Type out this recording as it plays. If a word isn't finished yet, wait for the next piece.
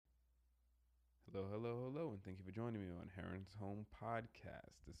Hello, hello, hello, and thank you for joining me on Heron's Home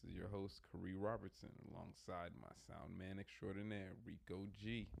Podcast. This is your host, Karee Robertson, alongside my sound man extraordinaire, Rico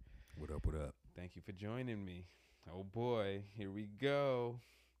G. What up? What up? Thank you for joining me. Oh boy, here we go.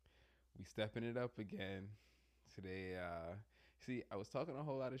 We stepping it up again. Today, see, I was talking a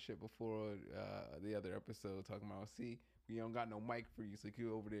whole lot of shit before the other episode, talking about, see, we don't got no mic for you, so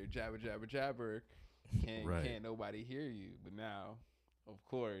you over there jabber, jabber, jabber. Can't, Right. can't nobody hear you. But now, of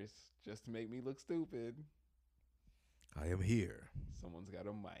course, just to make me look stupid, I am here. someone's got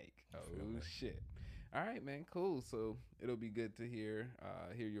a mic. You feel Oh me? shit! All right, man. Cool. So it'll be good to hear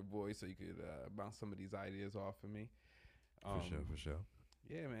your voice, so you could bounce some of these ideas off of me. For sure. Um, For sure.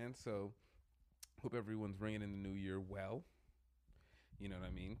 yeah, man. So hope everyone's ringing in the new year well. You know what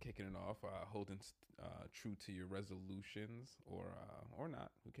I mean? Kicking it off, holding true to your resolutions, or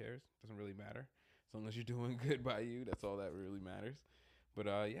not. Who cares? Doesn't really matter. As long as you're doing good by you, that's all that really matters. But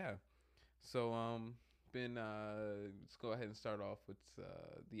yeah. So been let's go ahead and start off with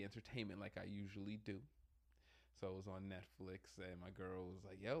the entertainment like I usually do. So I was on Netflix and my girl was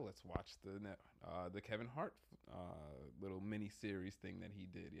like, "Yo, let's watch the Kevin Hart little mini series thing that he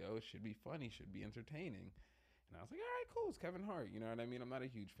did. Yo, it should be funny, should be entertaining." And I was like, "All right, cool. It's Kevin Hart. You know what I mean? I'm not a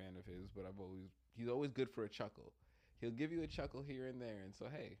huge fan of his, but he's always good for a chuckle. He'll give you a chuckle here and there, and so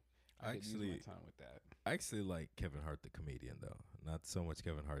hey, I I could use my actually, time with that." I actually like Kevin Hart the comedian though. Not so much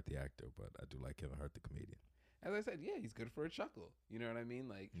Kevin Hart the actor, but I do like Kevin Hart the comedian. As I said, yeah, he's good for a chuckle. You know what I mean?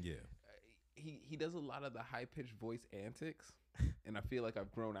 Like Yeah. he does a lot of the high pitched voice antics, and I feel like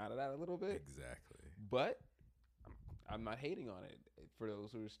I've grown out of that a little bit. Exactly. But I'm not hating on it. For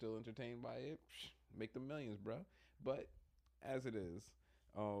those who are still entertained by it, make them millions, bro. But as it is,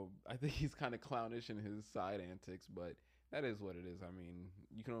 I think he's kind of clownish in his side antics, but that is what it is. I mean,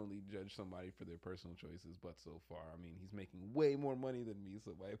 you can only judge somebody for their personal choices, but so far, I mean, he's making way more money than me,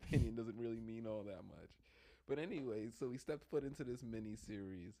 so my opinion doesn't really mean all that much. But anyway, so we stepped foot into this mini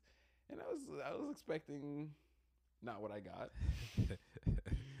series, and I was expecting not what I got,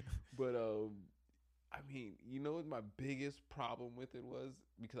 but I mean, you know what my biggest problem with it was,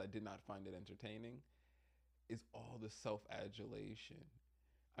 because I did not find it entertaining, is all the self adulation.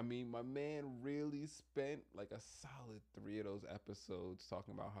 I mean, my man really spent like a solid three of those episodes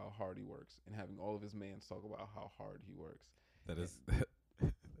talking about how hard he works and having all of his mans talk about how hard he works. That is. And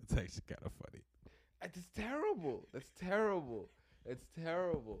That's actually kind of funny. it's terrible. That's terrible. It's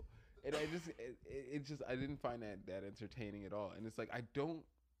terrible. And it just I didn't find that entertaining at all. And it's like I don't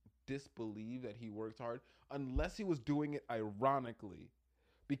disbelieve that he worked hard unless he was doing it ironically,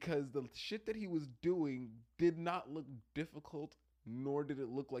 because the shit that he was doing did not look difficult, nor did it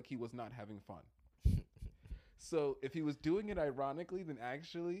look like he was not having fun. So if he was doing it ironically, then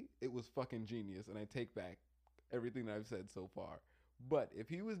actually it was fucking genius, and I take back everything that I've said so far. But if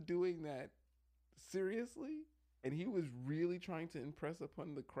he was doing that seriously, and he was really trying to impress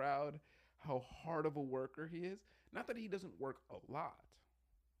upon the crowd how hard of a worker he is, not that he doesn't work a lot.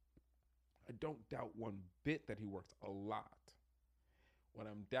 I don't doubt one bit that he works a lot. What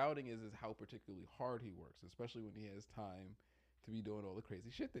I'm doubting is how particularly hard he works, especially when he has time to be doing all the crazy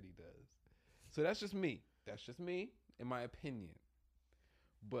shit that he does. So that's just me. That's just me, in my opinion.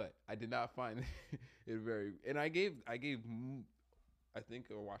 But I did not find it very. And I think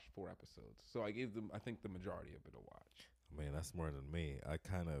I watched 4 episodes, so I gave them, I think, the majority of it a watch. I mean, that's more than me. I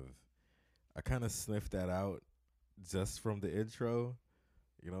kind of sniffed that out just from the intro.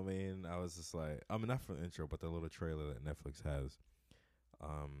 You know what I mean? I was just like, I mean, not from the intro, but the little trailer that Netflix has.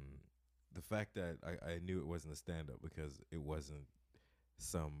 Um, the fact that I knew it wasn't a stand up because it wasn't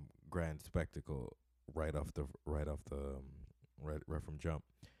some grand spectacle right from jump.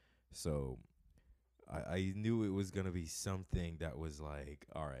 So I knew it was gonna be something that was like,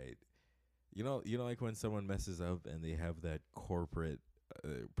 all right, like when someone messes up and they have that corporate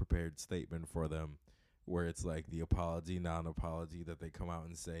prepared statement for them, where it's like the apology, non-apology that they come out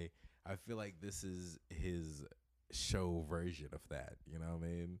and say. I feel like this is his show version of that. You know what I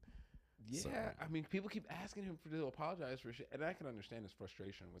mean? Yeah, So, I mean, people keep asking him to apologize for shit, and I can understand his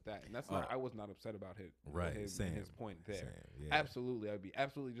frustration with that. And that's not. uh, I was not upset about right, him and same, his point there. same, yeah. Absolutely, I'd be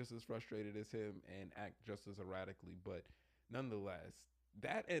absolutely just as frustrated as him and act just as erratically. But nonetheless,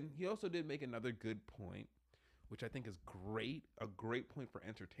 that, and he also did make another good point, which I think is great. A great point for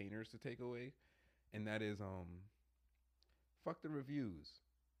entertainers to take away, and that is, fuck the reviews.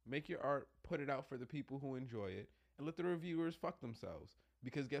 Make your art, put it out for the people who enjoy it, and let the reviewers fuck themselves.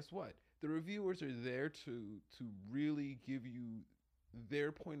 Because guess what? The reviewers are there to really give you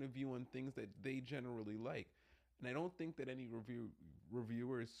their point of view on things that they generally like. And I don't think that any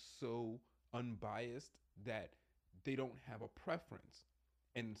reviewer is so unbiased that they don't have a preference.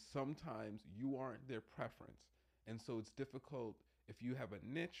 and sometimes you aren't their preference. And so it's difficult if you have a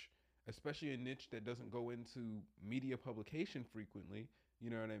niche, especially a niche that doesn't go into media publication frequently, you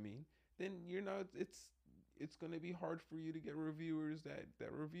know what I mean? Then you're not it's going to be hard for you to get reviewers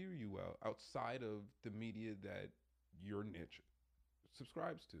that review you well outside of the media that your niche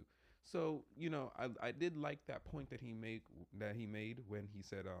subscribes to. So, I did like that point that he made when he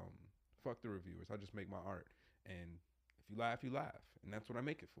said, fuck the reviewers. I just make my art. And if you laugh, you laugh. And that's what I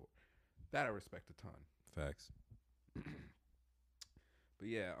make it for. That I respect a ton. Facts. But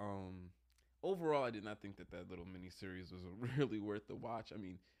yeah, overall I did not think that little mini series was really worth the watch. I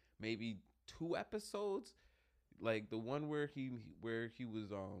mean, maybe 2 episodes, like the one where he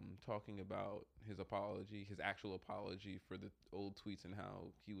was talking about his apology, his actual apology for the old tweets, and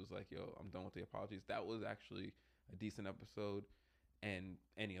how he was like, "Yo, I'm done with the apologies." That was actually a decent episode, and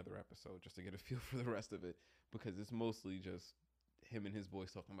any other episode just to get a feel for the rest of it, because it's mostly just him and his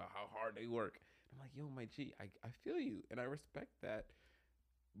boys talking about how hard they work. I'm like, "Yo, my G, I feel you and I respect that,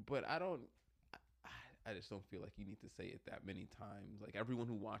 but I don't." I just don't feel like you need to say it that many times. Like, everyone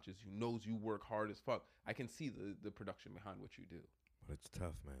who watches you knows you work hard as fuck. I can see the production behind what you do. But it's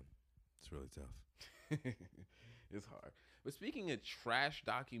tough, man. It's really tough. It's hard. But speaking of trash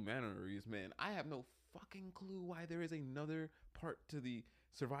documentaries, man, I have no fucking clue why there is another part to the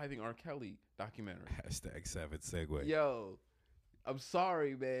Surviving R. Kelly documentary. Hashtag savage segue. Yo, I'm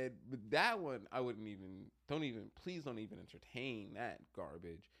sorry, man, but that one I wouldn't even. Please don't even entertain that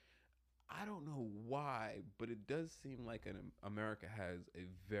garbage. I don't know why, but it does seem like America has a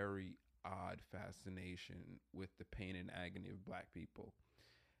very odd fascination with the pain and agony of black people.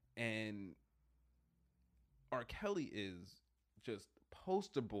 And R. Kelly is just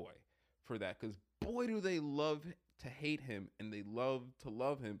poster boy for that, because boy do they love to hate him and they love to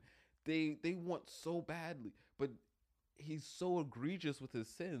love him. They want so badly, but he's so egregious with his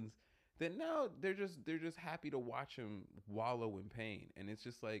sins that now they're just happy to watch him wallow in pain. And it's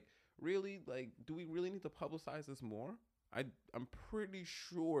just like, really, like, do we really need to publicize this more? I'm pretty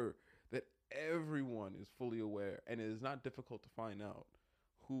sure that everyone is fully aware, and it is not difficult to find out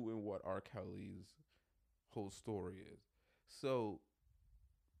who and what R. Kelly's whole story is. So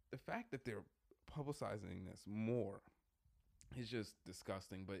the fact that they're publicizing this more is just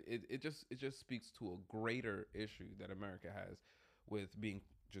disgusting. But it just speaks to a greater issue that America has with being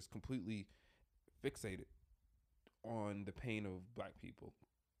just completely fixated on the pain of black people.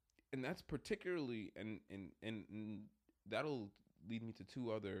 And that's particularly, and that'll lead me to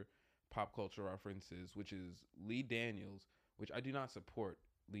two other pop culture references, which is Lee Daniels, which I do not support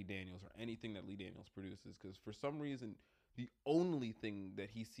Lee Daniels or anything that Lee Daniels produces, because for some reason the only thing that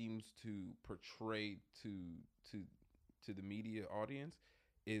he seems to portray to to the media audience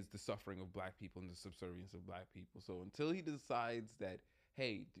is the suffering of black people and the subservience of black people. So until he decides that,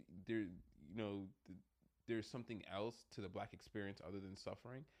 hey, there's something else to the black experience other than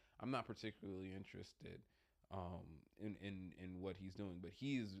suffering, I'm not particularly interested in what he's doing. But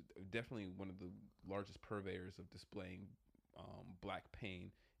he is definitely one of the largest purveyors of displaying black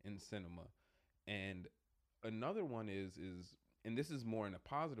pain in cinema. And another one is and this is more in a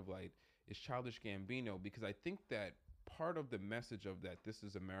positive light, is Childish Gambino, because I think that part of the message of that This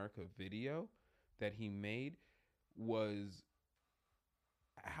Is America video that he made was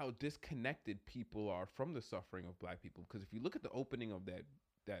how disconnected people are from the suffering of black people. Because if you look at the opening of that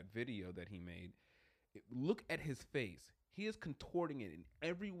video that he made, look at his face. He is contorting it in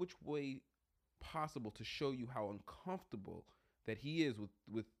every which way possible to show you how uncomfortable that he is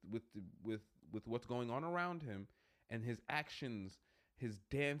with what's going on around him, and his actions, his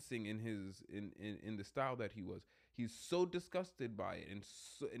dancing, in the style that he was. He's so disgusted by it,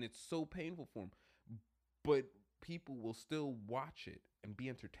 and it's so painful for him. But people will still watch it and be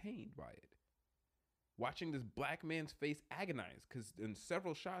entertained by it. Watching this black man's face agonize, because in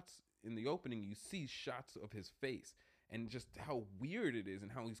several shots in the opening, you see shots of his face and just how weird it is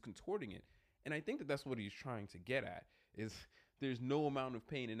and how he's contorting it. And I think that that's what he's trying to get at, is there's no amount of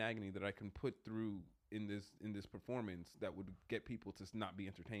pain and agony that I can put through in this performance that would get people to not be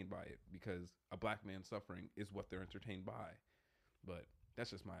entertained by it, because a black man suffering is what they're entertained by. But that's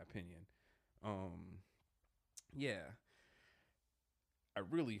just my opinion. Yeah, I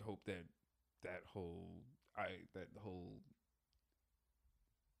really hope that that whole that whole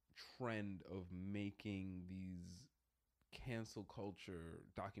trend of making these cancel culture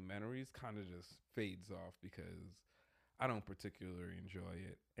documentaries kind of just fades off, because I don't particularly enjoy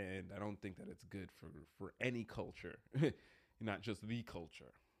it, and I don't think that it's good for any culture, not just the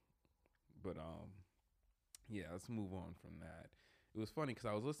culture. But yeah, let's move on from that. It was funny because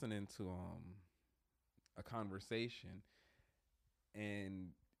I was listening to a conversation, and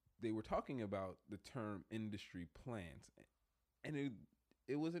they were talking about the term industry plant, and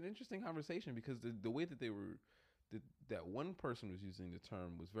it was an interesting conversation because the way that they were that one person was using the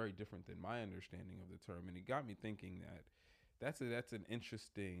term was very different than my understanding of the term, and it got me thinking that that's an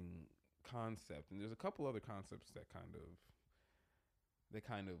interesting concept, and there's a couple other concepts that kind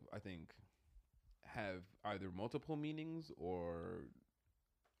of I think have either multiple meanings or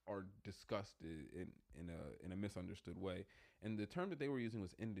are discussed in a misunderstood way, and the term that they were using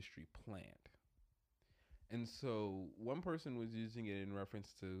was industry plant. And so one person was using it in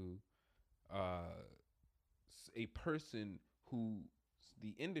reference to uh, a person who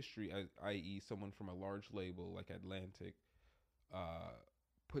the industry, i.e., someone from a large label like Atlantic, uh,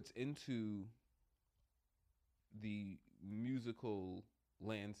 puts into the musical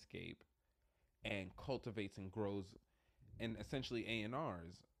landscape and cultivates and grows, and essentially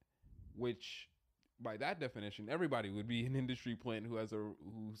A&Rs, which by that definition, everybody would be an industry plant who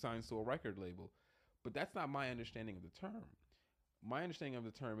signs to a record label. But that's not my understanding of the term. My understanding of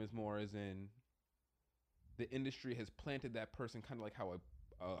the term is more as in the industry has planted that person kind of like how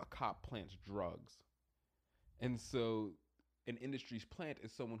a cop plants drugs. And so an industry's plant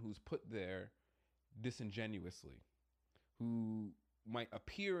is someone who's put there disingenuously, who might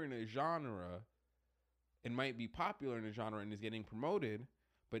appear in a genre and might be popular in a genre and is getting promoted,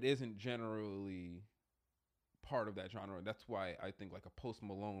 but isn't generally part of that genre. That's why I think like a Post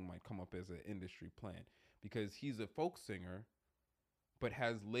Malone might come up as an industry plant, because he's a folk singer but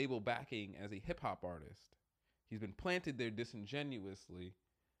has label backing as a hip hop artist. He's been planted there disingenuously,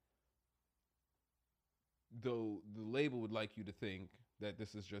 though the label would like you to think that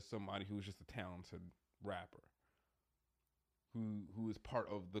this is just somebody who's just a talented rapper who is part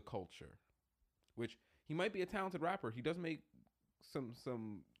of the culture, which he might be a talented rapper. He does make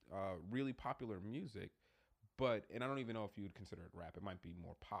some really popular music, but and I don't even know if you would consider it rap. It might be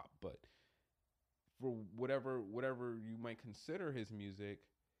more pop, but for whatever you might consider his music,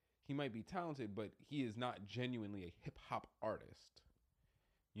 he might be talented, but he is not genuinely a hip hop artist.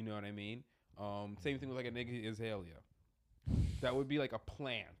 You know what I mean? Same thing with like a nigga Azalea. That would be like a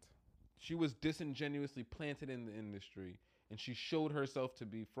plant. She was disingenuously planted in the industry, and she showed herself to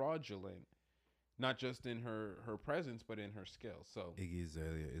be fraudulent, not just in her presence, but in her skills. So Iggy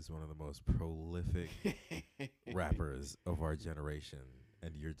Azalea is one of the most prolific rappers of our generation,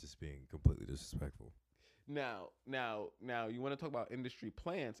 and you're just being completely disrespectful. Now, you want to talk about industry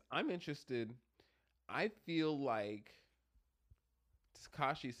plants? I'm interested. I feel like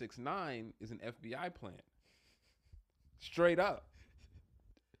Takashi 69 is an FBI plant. Straight up.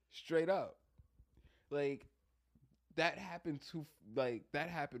 Straight up. Like that happened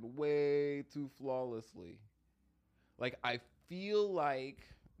way too flawlessly. Like I feel like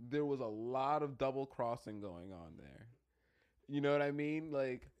there was a lot of double crossing going on there. You know what I mean?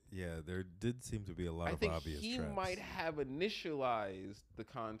 Like Yeah, there did seem to be a lot I of think obvious he traps. might have initialized the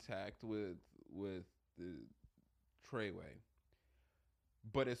contact with the Treyway.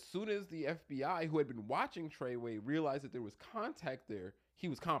 But as soon as the FBI, who had been watching Treyway, realized that there was contact there, he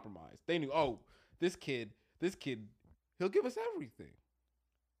was compromised. They knew, oh, this kid, he'll give us everything.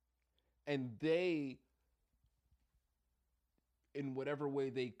 And they, in whatever way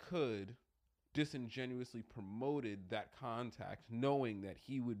they could, disingenuously promoted that contact, knowing that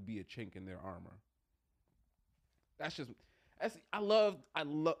he would be a chink in their armor. That's just,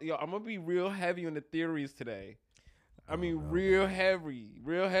 yo, I'm gonna be real heavy on the theories today. I Oh, mean, no, man.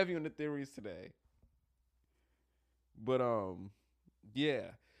 real heavy on the theories today. But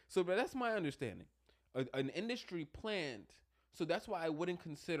yeah. So, but that's my understanding. An industry plant. So that's why I wouldn't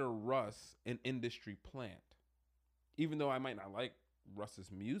consider Russ an industry plant, even though I might not like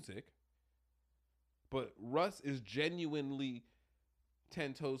Russ's music. But Russ is genuinely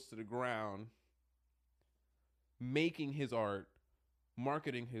 10 toes to the ground, making his art,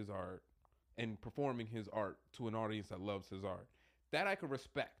 marketing his art, and performing his art to an audience that loves his art. That I could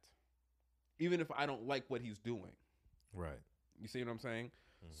respect, even if I don't like what he's doing. Right. You see what I'm saying?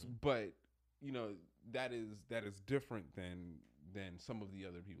 Mm-hmm. But you know that is different than some of the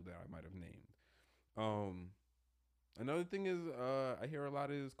other people that I might have named. Another thing is I hear a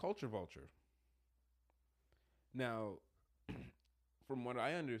lot is culture vulture. Now, from what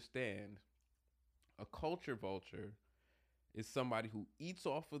I understand, a culture vulture is somebody who eats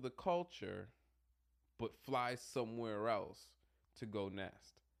off of the culture but flies somewhere else to go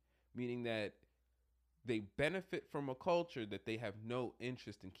nest. Meaning that they benefit from a culture that they have no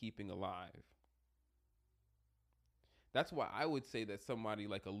interest in keeping alive. That's why I would say that somebody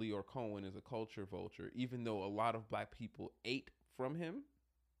like a Leor Cohen is a culture vulture, even though a lot of black people ate from him.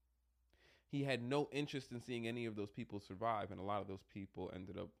 He had no interest in seeing any of those people survive, and a lot of those people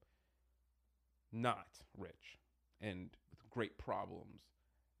ended up not rich and with great problems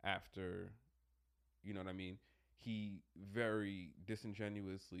after, you know what I mean? He very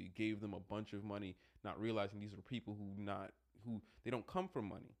disingenuously gave them a bunch of money, not realizing these are people who they don't come from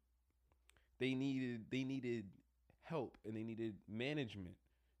money. They needed help, and they needed management,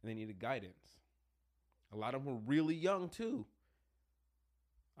 and they needed guidance. A lot of them were really young too.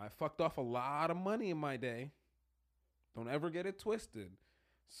 I fucked off a lot of money in my day. Don't ever get it twisted.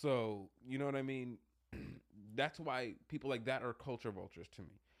 So, you know what I mean? That's why people like that are culture vultures to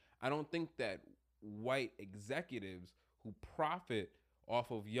me. I don't think that white executives who profit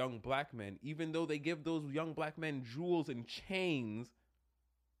off of young black men, even though they give those young black men jewels and chains,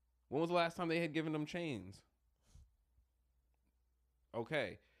 when was the last time they had given them chains?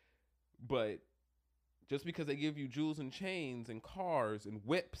 Okay. But just because they give you jewels and chains and cars and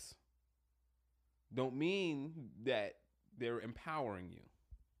whips don't mean that they're empowering you.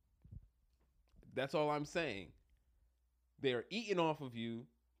 That's all I'm saying. They're eating off of you,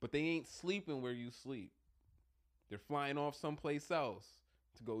 but they ain't sleeping where you sleep. They're flying off someplace else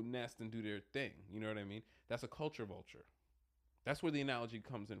to go nest and do their thing. You know what I mean? That's a culture vulture. That's where the analogy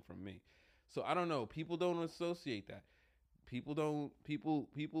comes in from me. So I don't know. People don't associate that. People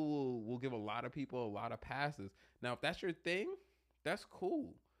will give a lot of people a lot of passes. Now, if that's your thing, that's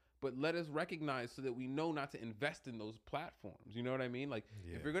cool. But let us recognize so that we know not to invest in those platforms. You know what I mean? Like,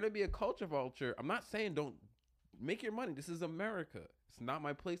 Yeah. if you're gonna be a culture vulture, I'm not saying don't make your money. This is America. It's not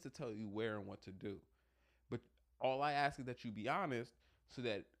my place to tell you where and what to do. But all I ask is that you be honest, so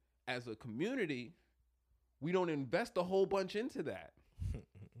that as a community, we don't invest a whole bunch into that.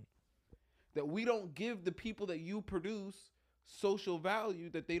 That we don't give the people that you produce social value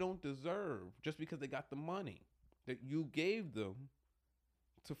that they don't deserve just because they got the money that you gave them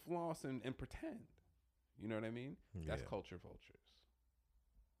to floss and pretend. You know what I mean? Yeah. That's culture vultures.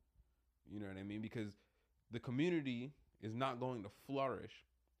 You know what I mean? Because the community is not going to flourish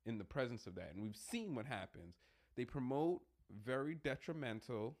in the presence of that. And we've seen what happens. They promote very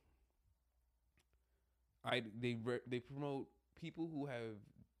detrimental. They promote people who have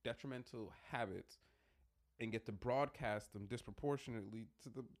detrimental habits and get to broadcast them disproportionately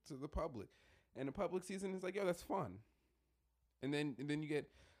to the public. And the public season is like, yo, that's fun. And then you get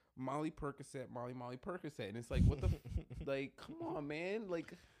Molly Percocet, Molly Percocet, and it's like, what the like, come on, man,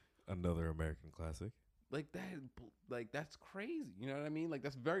 like Another American classic. like that, like that's crazy. You know what I mean? Like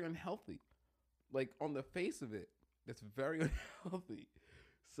that's very unhealthy. Like on the face of it, that's very unhealthy.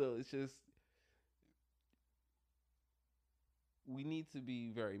 So it's just we need to be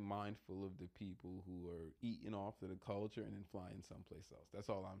very mindful of the people who are eating off of the culture and then flying someplace else. That's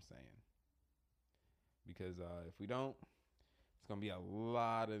all I'm saying. Because if we don't, it's gonna be a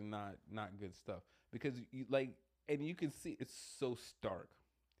lot of not good stuff. Because you like, and you can see it's so stark.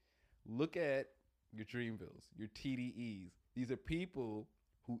 Look at your Dreamvilles, your TDEs. These are people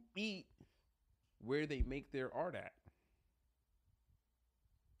who eat where they make their art at.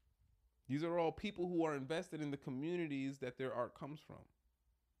 These are all people who are invested in the communities that their art comes from.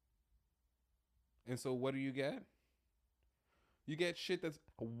 And so what do you get? You get shit that's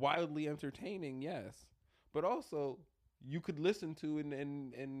wildly entertaining, yes. But also you could listen to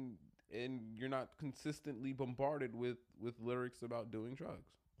and you're not consistently bombarded with lyrics about doing drugs.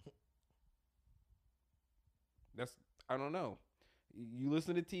 That's I don't know. You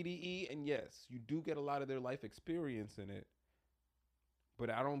listen to TDE and yes, you do get a lot of their life experience in it. But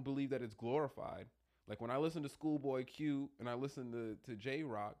I don't believe that it's glorified. Like when I listen to Schoolboy Q and I listen to J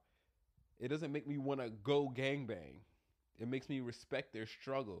Rock, it doesn't make me want to go gangbang. It makes me respect their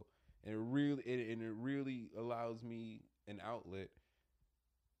struggle, and it really allows me an outlet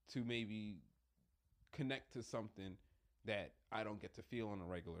to maybe connect to something that I don't get to feel on a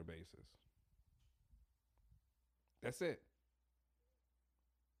regular basis. That's it.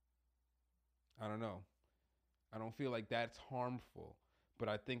 I don't know. I don't feel like that's harmful. But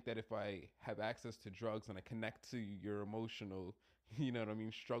I think that if I have access to drugs and I connect to your emotional, you know what I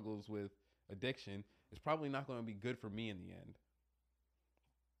mean, struggles with addiction, it's probably not going to be good for me in the end.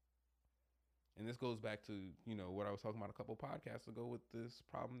 And this goes back to, you know, what I was talking about a couple podcasts ago with this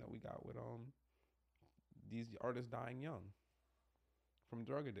problem that we got with these artists dying young from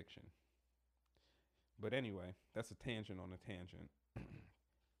drug addiction. But anyway, that's a tangent on a tangent.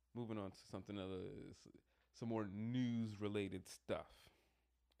 Moving on to something other, some more news related stuff.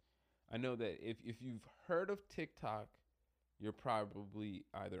 I know that if you've heard of TikTok, you're probably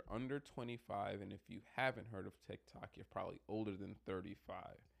either under 25, and if you haven't heard of TikTok, you're probably older than 35.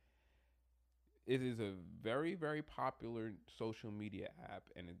 it is a very, very popular social media app,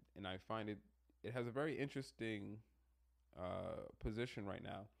 and I find it has a very interesting position right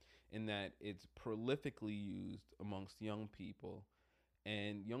now, in that it's prolifically used amongst young people,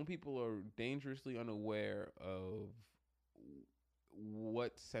 and young people are dangerously unaware of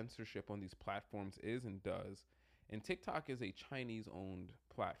what censorship on these platforms is and does. And TikTok is a Chinese owned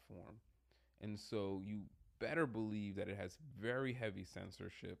platform. And so you better believe that it has very heavy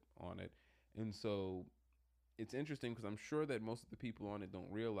censorship on it. And so it's interesting because I'm sure that most of the people on it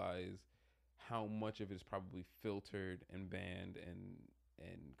don't realize how much of it is probably filtered and banned and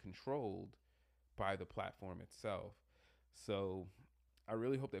controlled by the platform itself. So I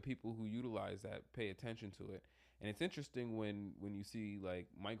really hope that people who utilize that pay attention to it. And it's interesting when you see like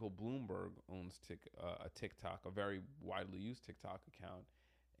Michael Bloomberg owns a TikTok, a very widely used TikTok account,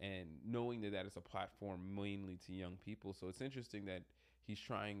 and knowing that that is a platform mainly to young people. So it's interesting that he's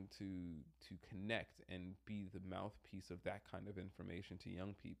trying to connect and be the mouthpiece of that kind of information to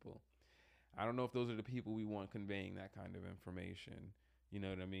young people. I don't know if those are the people we want conveying that kind of information. You know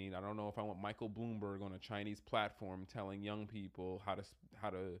what I mean? I don't know if I want Michael Bloomberg on a Chinese platform telling young people how to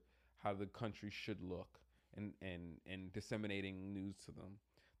how the country should look, and disseminating news to them.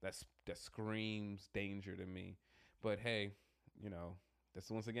 That screams danger to me. But hey, you know,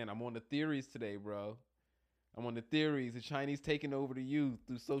 that's once again, I'm on the theories today, bro. I'm on the theories. The Chinese taking over the youth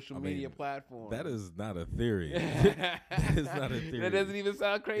through social I media mean, platforms. that is not a theory. That is not a theory. That doesn't even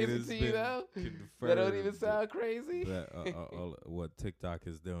sound It crazy has to you, been though. confirmed That don't even sound crazy. that what TikTok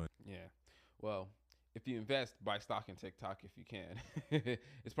is doing. Yeah. Well, if you invest, buy stock in TikTok if you can.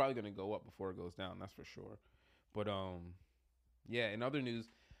 It's probably gonna go up before it goes down. That's for sure. But yeah. In other news,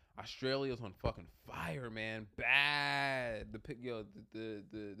 Australia's on fucking fire, man. Bad.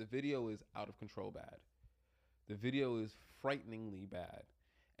 The video is out of control. Bad. The video is frighteningly bad.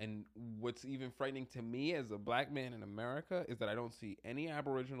 And what's even frightening to me as a black man in America is that I don't see any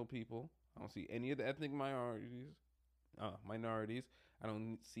Aboriginal people. I don't see any of the ethnic minorities. Minorities. I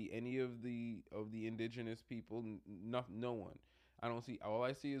don't see any of the indigenous people. No one. I don't see. All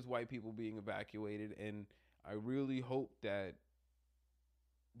I see is white people being evacuated, and I really hope that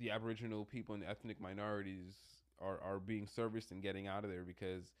the Aboriginal people and the ethnic minorities are being serviced and getting out of there,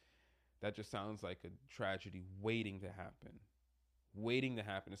 because that just sounds like a tragedy waiting to happen. Waiting to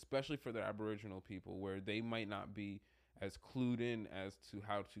happen, especially for the Aboriginal people, where they might not be as clued in as to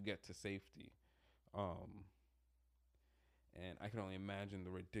how to get to safety. Um, and I can only imagine the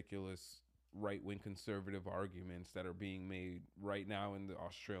ridiculous right wing conservative arguments that are being made right now in the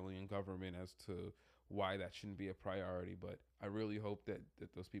Australian government as to why that shouldn't be a priority. But I really hope that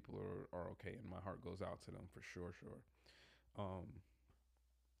those people are okay, and my heart goes out to them for sure, sure. Um,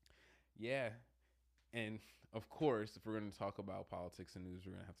 yeah, and of course, if we're going to talk about politics and news,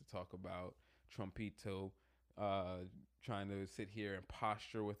 we're going to have to talk about Trumpito trying to sit here and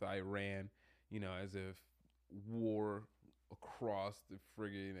posture with Iran, as if war across the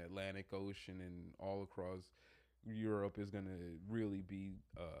friggin' Atlantic Ocean and all across Europe is going to really be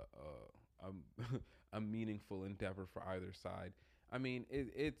a meaningful endeavor for either side. I mean,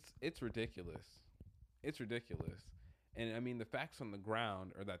 it's ridiculous. It's ridiculous. And I mean, the facts on the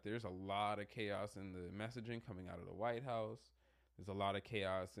ground are that there's a lot of chaos in the messaging coming out of the White House. There's a lot of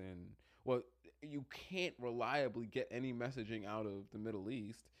chaos in, well, you can't reliably get any messaging out of the Middle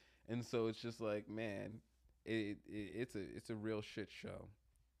East. And so it's just like, man, it's a real shit show.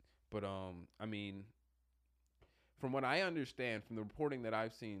 But I mean, from what I understand from the reporting that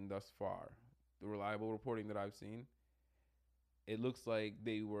I've seen thus far, the reliable reporting that I've seen, it looks like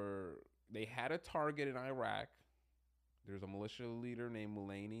they had a target in Iraq. There's a militia leader named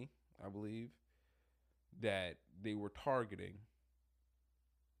Mullaney, I believe, that they were targeting.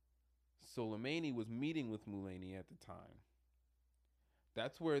 Soleimani was meeting with Mullaney at the time.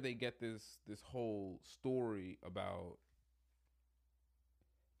 That's where they get this whole story about,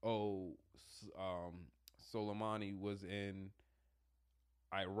 oh, Soleimani was in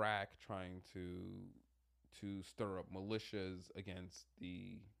Iraq trying to stir up militias against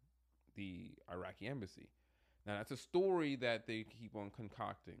the Iraqi embassy. Now, that's a story that they keep on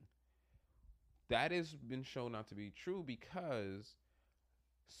concocting. That has been shown not to be true, because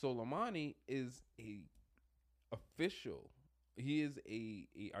Soleimani is a official. He is a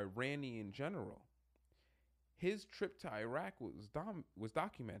Iranian general. His trip to Iraq was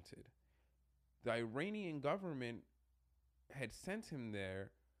documented. The Iranian government had sent him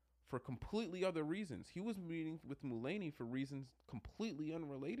there for completely other reasons. He was meeting with Mullaney for reasons completely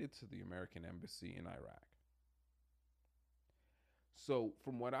unrelated to the American embassy in Iraq. So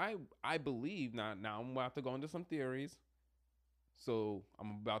from what I believe, now I'm about to go into some theories. So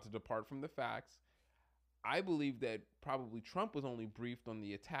I'm about to depart from the facts. I believe that probably Trump was only briefed on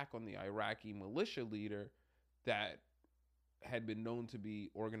the attack on the Iraqi militia leader that had been known to be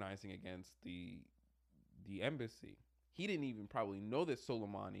organizing against the embassy. He didn't even probably know that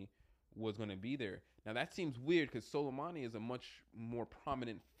Soleimani was going to be there. Now that seems weird because Soleimani is a much more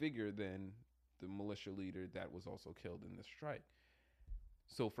prominent figure than the militia leader that was also killed in this strike.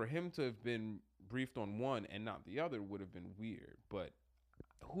 So for him to have been briefed on one and not the other would have been weird. But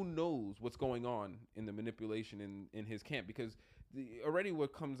who knows what's going on in the manipulation in his camp, because already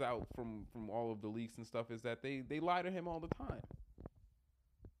what comes out from all of the leaks and stuff is that they lie to him all the time.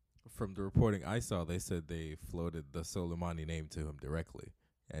 From the reporting I saw, they said they floated the Soleimani name to him directly,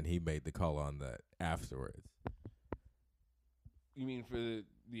 and he made the call on that afterwards. You mean for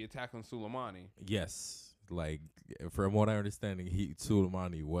the attack on Soleimani? Yes, like from what I understanding,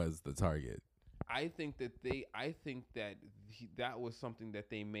 Soleimani was the target. I think that that was something that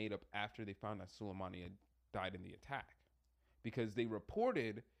they made up after they found that Soleimani had died in the attack, because they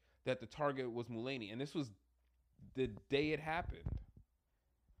reported that the target was Mullaney, and this was the day it happened,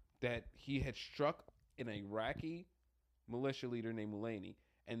 that he had struck an Iraqi militia leader named Mullaney,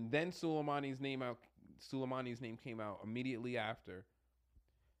 and then Soleimani's name came out immediately after.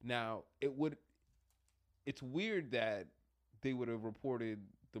 Now it's weird that they would have reported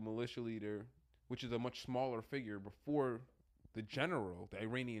the militia leader, which is a much smaller figure, before the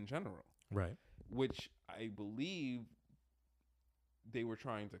Iranian general. Right. Which I believe they were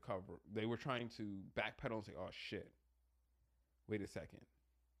trying to cover. They were trying to backpedal and say, oh shit, wait a second.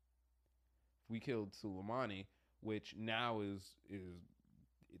 We killed Soleimani, which now is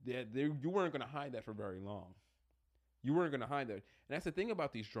you weren't going to hide that for very long. You weren't going to hide that. And that's the thing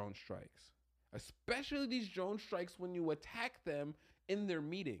about these drone strikes. Especially these drone strikes when you attack them in their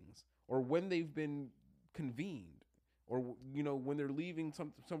meetings, or when they've been convened, or when they're leaving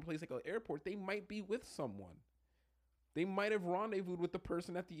some place like an airport. They might be with someone. They might have rendezvoused with the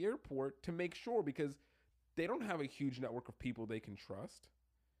person at the airport to make sure, because they don't have a huge network of people they can trust.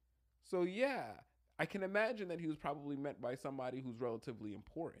 So yeah, I can imagine that he was probably met by somebody who's relatively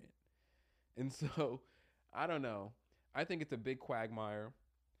important. And so, I don't know. I think it's a big quagmire.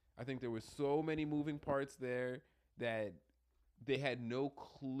 I think there was so many moving parts there that they had no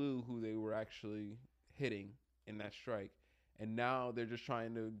clue who they were actually hitting in that strike. And now they're just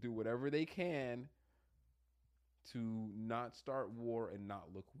trying to do whatever they can to not start war and not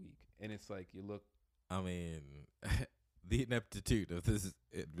look weak. And it's like, you look. I mean, the ineptitude of this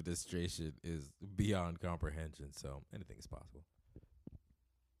administration is beyond comprehension. So anything is possible.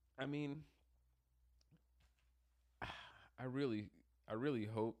 I mean, I really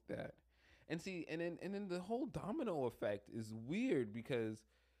hope that. And see, and then the whole domino effect is weird, because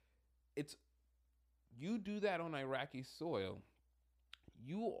it's, you do that on Iraqi soil,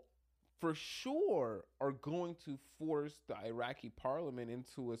 you for sure are going to force the Iraqi parliament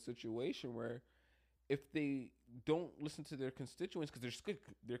into a situation where, if they don't listen to their constituents, because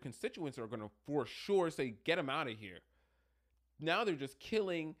their constituents are going to for sure say, get them out of here. Now they're just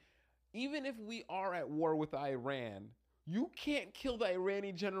killing. Even if we are at war with Iran, you can't kill the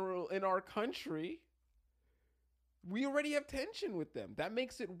Iranian general in our country. We already have tension with them. That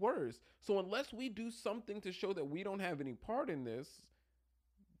makes it worse. So unless we do something to show that we don't have any part in this,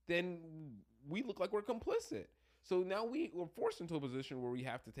 then we look like we're complicit. So now we're forced into a position where we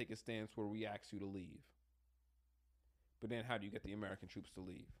have to take a stance where we ask you to leave. But then how do you get the American troops to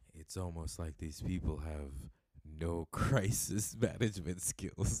leave? It's almost like these people have no crisis management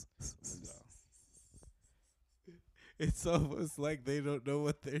skills. No. It's almost like they don't know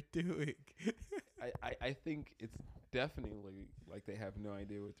what they're doing. I think it's definitely like they have no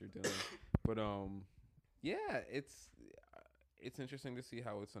idea what they're doing. But yeah, it's interesting to see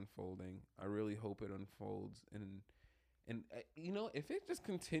how it's unfolding. I really hope it unfolds, and if it just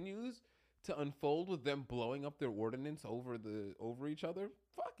continues to unfold with them blowing up their ordinance over each other,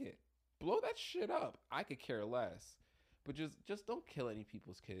 fuck it, blow that shit up. I could care less, but just don't kill any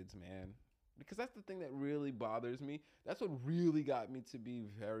people's kids, man. Because that's the thing that really bothers me. That's what really got me to be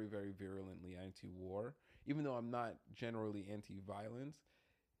very, very virulently anti-war. Even though I'm not generally anti-violence,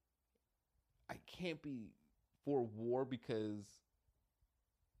 I can't be for war, because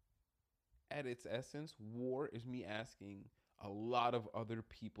at its essence, war is me asking a lot of other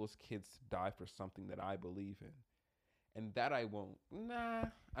people's kids to die for something that I believe in. And that I won't. Nah,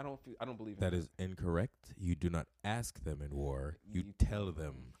 I don't believe in that. That is incorrect. You do not ask them in war. You tell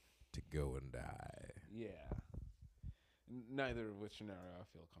them to go and die. Yeah. Neither of which scenario I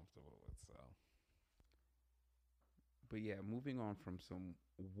feel comfortable with. So, But yeah, moving on from some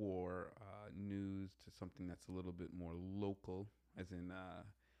war news to something that's a little bit more local, as in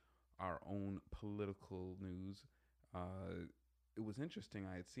our own political news. It was interesting.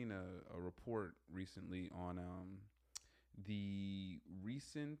 I had seen a report recently on the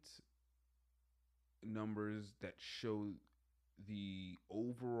recent numbers that show the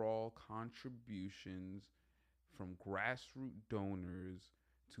overall contributions from grassroots donors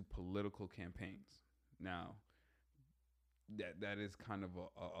to political campaigns. Now, that is kind of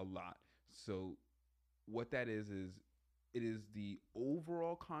a lot. So what that is it is the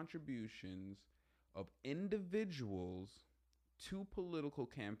overall contributions of individuals to political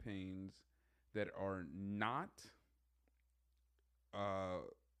campaigns that are not uh,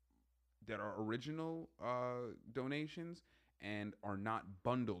 that are original donations and are not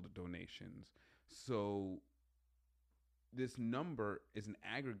bundled donations. So this number is an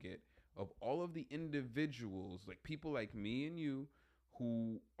aggregate of all of the individuals, like people like me and you,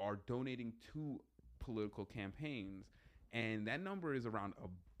 who are donating to political campaigns. And that number is around $1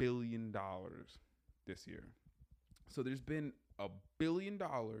 billion this year. So there's been $1 billion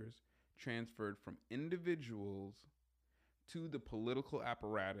transferred from individuals to the political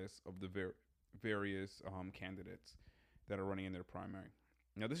apparatus of the various candidates that are running in their primary.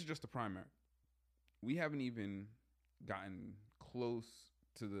 Now, this is just the primary. We haven't even gotten close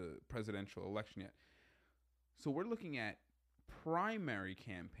to the presidential election yet. So we're looking at primary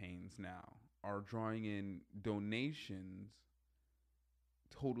campaigns now are drawing in donations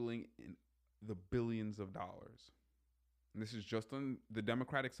totaling in the billions of dollars. And this is just on the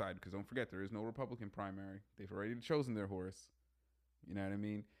Democratic side, because don't forget, there is no Republican primary. They've already chosen their horse. You know what I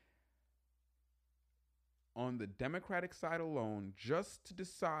mean? On the Democratic side alone, just to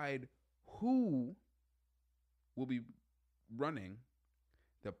decide who will be running,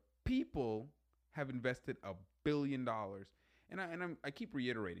 the people have invested $1 billion. I keep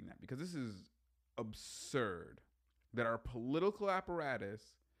reiterating that because this is absurd that our political apparatus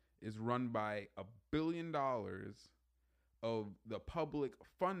is run by $1 billion of the public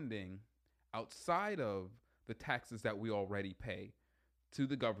funding outside of the taxes that we already pay to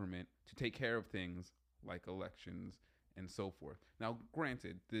the government to take care of things like elections and so forth. Now,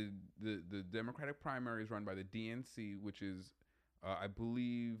 granted, the Democratic primary is run by the DNC, which is, I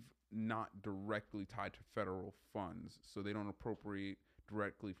believe, not directly tied to federal funds, so they don't appropriate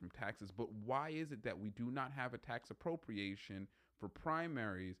directly from taxes. But why is it that we do not have a tax appropriation for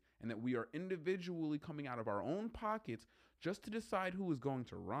primaries, and that we are individually coming out of our own pockets just to decide who is going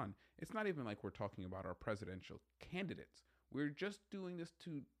to run? It's not even like we're talking about our presidential candidates. We're just doing this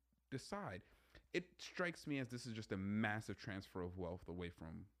to decide. It strikes me as this is just a massive transfer of wealth away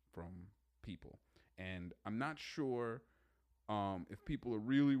from people, and I'm not sure if people are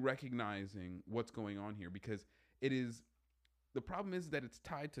really recognizing what's going on here, because it is, the problem is that it's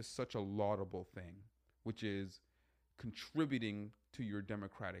tied to such a laudable thing, which is contributing to your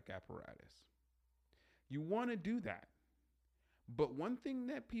democratic apparatus. You want to do that. But one thing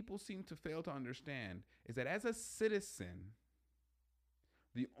that people seem to fail to understand is that as a citizen,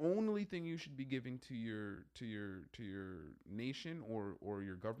 the only thing you should be giving to your nation or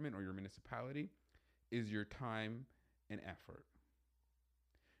your government or your municipality is your time and effort.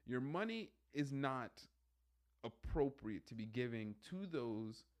 Your money is not appropriate to be giving to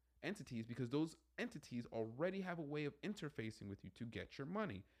those entities because those entities already have a way of interfacing with you to get your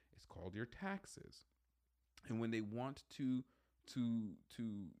money. It's called your taxes. And when they want to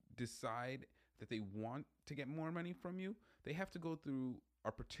decide that they want to get more money from you, they have to go through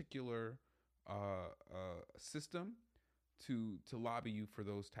a particular system to lobby you for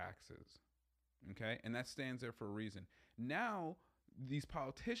those taxes. Okay, and that stands there for a reason. Now these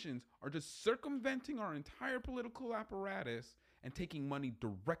politicians are just circumventing our entire political apparatus and taking money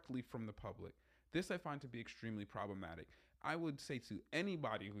directly from the public. This I find to be extremely problematic. I would say to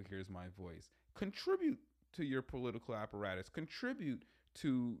anybody who hears my voice, contribute to your political apparatus, contribute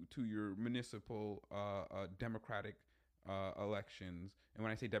to your municipal democratic elections. And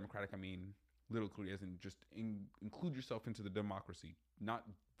when I say democratic, I mean literally as in just include yourself into the democracy, not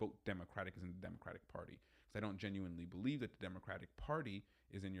vote Democratic as in the Democratic Party. Because I don't genuinely believe that the Democratic Party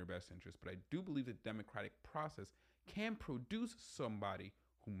is in your best interest, but I do believe that the democratic process can produce somebody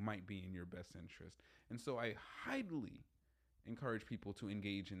who might be in your best interest. And so I highly encourage people to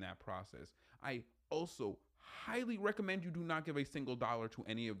engage in that process. I also highly recommend you do not give a single dollar to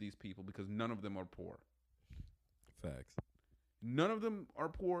any of these people because none of them are poor. Facts. None of them are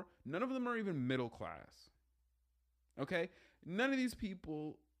poor. None of them are even middle class. Okay? None of these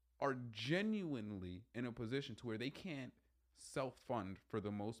people are genuinely in a position to where they can't self-fund for the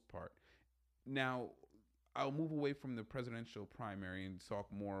most part. Now, I'll move away from the presidential primary and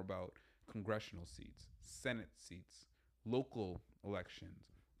talk more about congressional seats, Senate seats, local elections.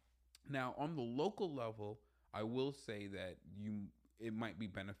 Now, on the local level, I will say that it might be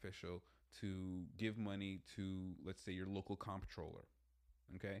beneficial to give money to, let's say, your local comptroller,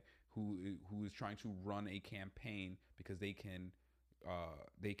 okay, who is trying to run a campaign because they can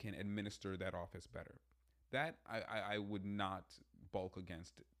administer that office better. That I would not bulk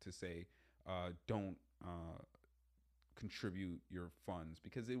against to say don't contribute your funds,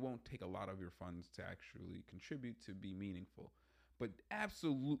 because it won't take a lot of your funds to actually contribute to be meaningful. But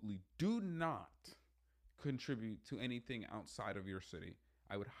absolutely do not contribute to anything outside of your city.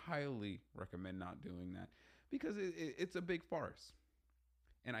 I would highly recommend not doing that, because it's a big farce.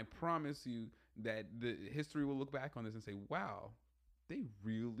 And I promise you that the history will look back on this and say, wow, they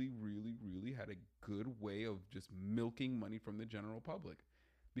really, really, really had a good way of just milking money from the general public,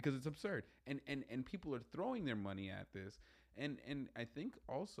 because it's absurd. And people are throwing their money at this. And I think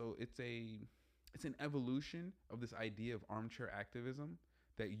also it's an evolution of this idea of armchair activism,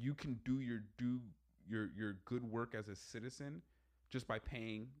 that you can do your good work as a citizen just by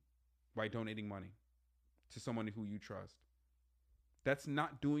donating money to someone who you trust. That's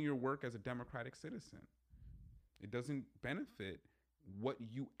not doing your work as a democratic citizen. It doesn't benefit what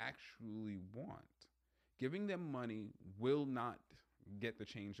you actually want. Giving them money will not get the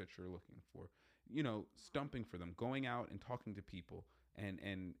change that you're looking for. Stumping for them, going out and talking to people,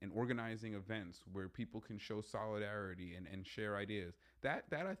 and organizing events where people can show solidarity and share ideas. That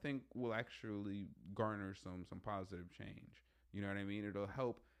I think will actually garner some positive change. You know what I mean? It'll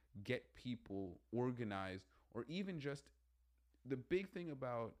help get people organized, or even just the big thing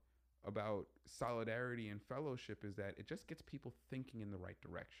about solidarity and fellowship is that it just gets people thinking in the right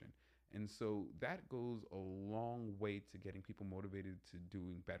direction. And so that goes a long way to getting people motivated to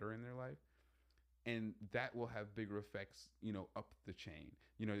doing better in their life. And that will have bigger effects, up the chain,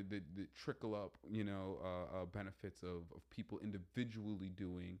 the trickle up, benefits of people individually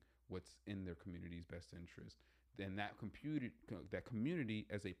doing what's in their community's best interest. Then that community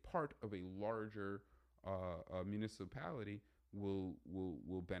as a part of a larger municipality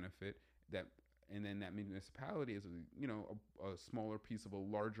will benefit that. And then that municipality is a smaller piece of a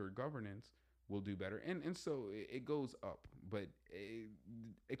larger governance will do better. And so it goes up. But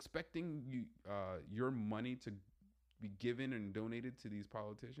expecting your money to be given and donated to these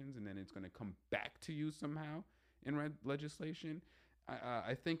politicians, and then it's going to come back to you somehow in legislation,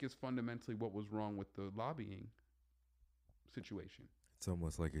 I think is fundamentally what was wrong with the lobbying situation. It's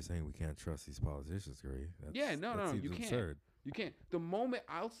almost like you're saying we can't trust these politicians, Gary. Yeah, no, that no, seems you can't. absurd. You can't. The moment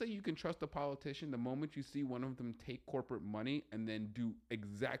I'll say you can trust a politician, the moment you see one of them take corporate money and then do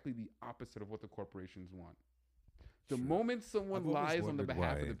exactly the opposite of what the corporations want. The True. moment someone I've always lies on the wondered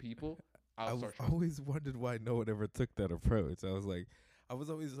behalf of why- the people, I'll I've start trusting. always wondered why no one ever took that approach. I was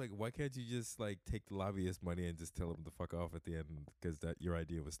always like, why can't you just like take the lobbyist money and just tell them to fuck off at the end because that your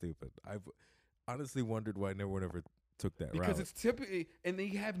idea was stupid? I've honestly wondered why no one ever took that Because route. it's typically, and they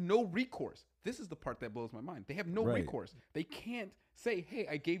have no recourse. This is the part that blows my mind. They have no Right. recourse. They can't say, hey,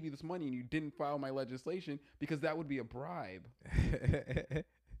 I gave you this money and you didn't file my legislation, because that would be a bribe.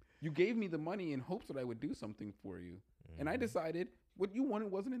 You gave me the money in hopes that I would do something for you. And I decided what you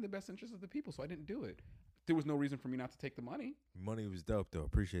wanted wasn't in the best interest of the people, so I didn't do it. There was no reason for me not to take the money. Money was dope, though.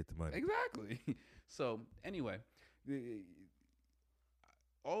 Appreciate the money. Exactly. So anyway,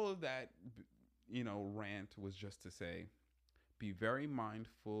 all of that, rant was just to say, be very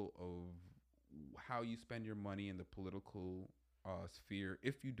mindful of how you spend your money in the political sphere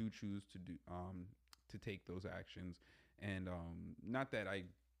if you do choose to take those actions. And not that I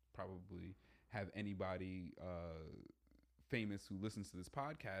probably have anybody famous who listens to this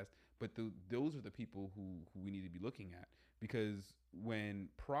podcast, but those are the people who we need to be looking at, because when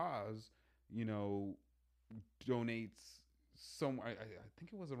Praz, donates I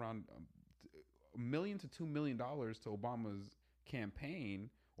think it was around $1 million to $2 million to Obama's campaign,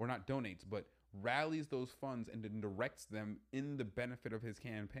 or not donates, but rallies those funds and then directs them in the benefit of his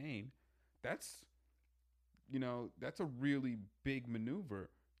campaign. That's a really big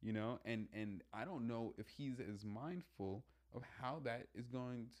maneuver, and I don't know if he's as mindful of how that is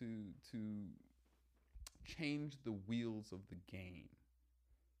going to change the wheels of the game.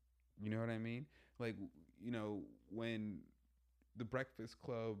 You know what I mean? Like, when the Breakfast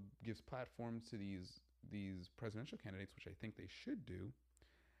Club gives platforms to these presidential candidates, which I think they should do,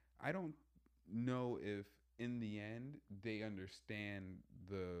 I don't know if in the end they understand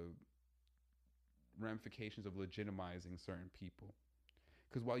the ramifications of legitimizing certain people.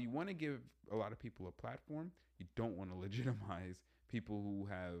 Because while you want to give a lot of people a platform, you don't want to legitimize people who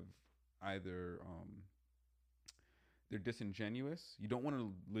have either they're disingenuous. You don't want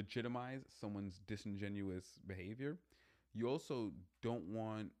to legitimize someone's disingenuous behavior. You also don't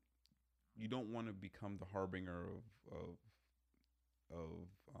want to become the harbinger of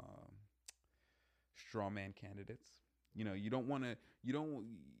straw man candidates. You don't want to.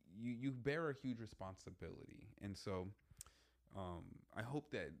 You bear a huge responsibility, and so I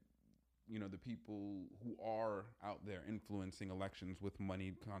hope that the people who are out there influencing elections with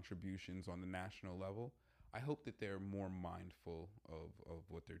money contributions on the national level, I hope that they're more mindful of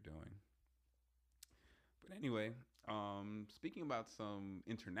what they're doing. But anyway, speaking about some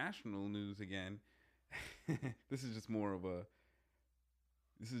international news again, this is just more of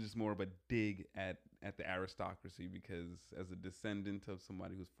a dig at the aristocracy, because as a descendant of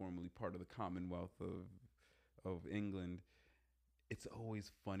somebody who's formerly part of the Commonwealth of England, it's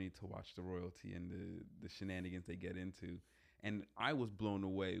always funny to watch the royalty and the shenanigans they get into. And I was blown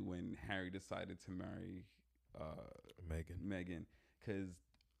away when Harry decided to marry Meghan, because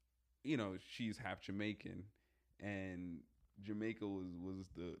she's half Jamaican, and Jamaica was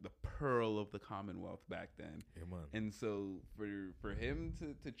the pearl of the Commonwealth back then. Yeah, man. And so for him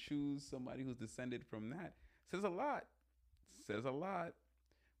to choose somebody who's descended from that says a lot. Says a lot.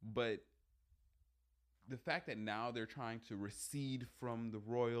 But the fact that now they're trying to recede from the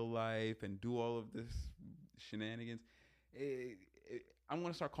royal life and do all of this shenanigans, I'm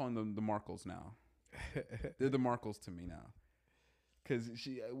going to start calling them the Markles now. They're the Markles to me now, because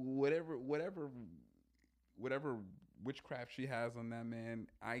she whatever witchcraft she has on that man,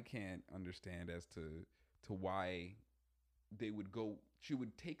 I can't understand as to why they would go. She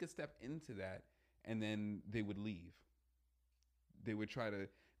would take a step into that, and then they would leave. They would try to,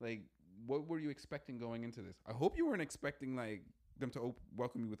 like, what were you expecting going into this? I hope you weren't expecting like them to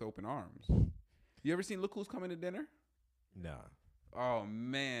welcome you with open arms. You ever seen Look Who's Coming to Dinner? Nah. Oh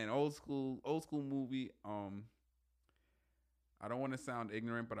man, old school movie. I don't want to sound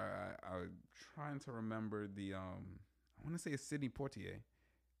ignorant, but I'm trying to remember the I want to say Sidney Poitier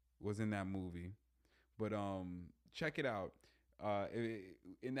was in that movie, but check it out.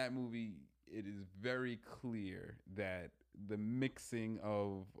 In that movie, it is very clear that the mixing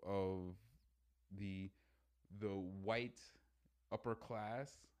of the white upper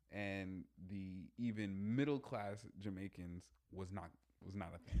class and the even middle class Jamaicans was not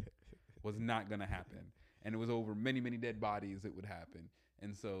a thing. Was not gonna happen. And it was over many dead bodies it would happen.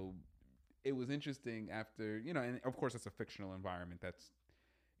 And so it was interesting after, and of course it's a fictional environment.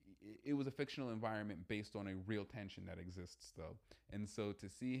 It was a fictional environment based on a real tension that exists though. And so to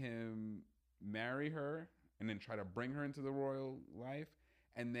see him marry her and then try to bring her into the royal life,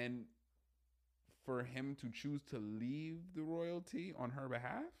 and then for him to choose to leave the royalty on her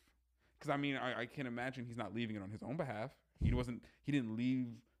behalf, because I mean, I can imagine he's not leaving it on his own behalf. He didn't leave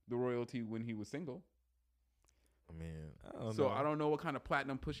the royalty when he was single. I mean, I don't know what kind of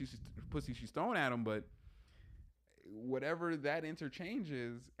platinum pussy she's throwing at him, but whatever that interchange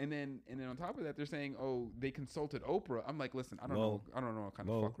is, and then on top of that, they're saying, oh, they consulted Oprah. I'm like, listen, I don't know what kind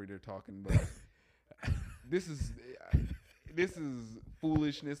of fuckery they're talking, but this is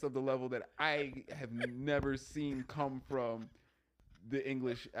foolishness of the level that I have never seen come from the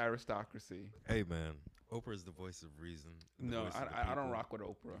English aristocracy. Hey man, Oprah is the voice of reason. No, I don't rock with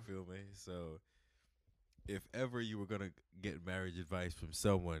Oprah. You feel me? So if ever you were gonna get marriage advice from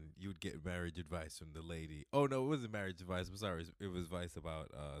someone, you'd get marriage advice from the lady. Oh no, it wasn't marriage advice. I'm sorry, it was advice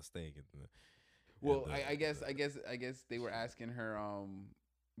about staying in the. Well, I guess they were asking her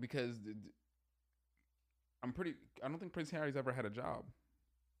because I don't think Prince Harry's ever had a job.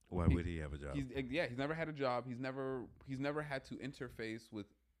 Why would he have a job? He's never had a job. He's never had to interface with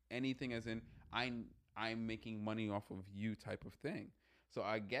anything as in I'm making money off of you type of thing. So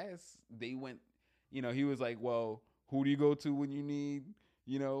I guess they went, he was like, well, who do you go to when you need,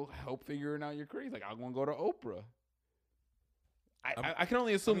 help figuring out your career? He's like, I'm going to go to Oprah. I can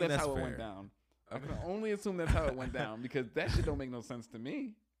only assume that's how it went down. I can only assume that's how it went down, because that shit don't make no sense to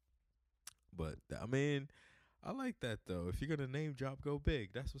me. But I mean, I like that though. If you're gonna name drop, go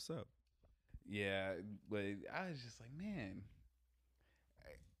big. That's what's up. Yeah, but I was just like, man,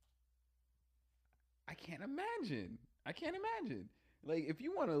 I can't imagine. Like, if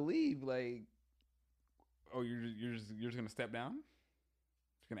you want to leave, like, oh, you're just gonna step down?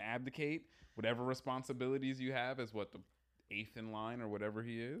 Just gonna abdicate whatever responsibilities you have as the eighth in line or whatever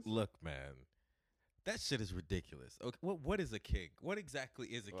he is? Look, man, that shit is ridiculous. Okay, what is a king? What exactly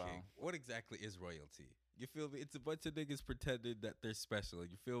is a king? What exactly is royalty? You feel me? It's a bunch of niggas pretending that they're special.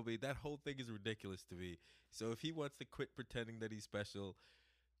 You feel me? That whole thing is ridiculous to me. So if he wants to quit pretending that he's special,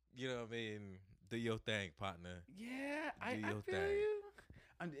 you know what I mean? Do your thing, partner. Yeah, I feel you.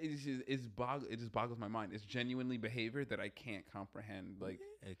 it just boggles my mind. It's genuinely behavior that I can't comprehend. Like,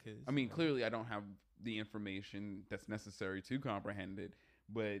 Yeah, I mean, clearly I don't have the information that's necessary to comprehend it,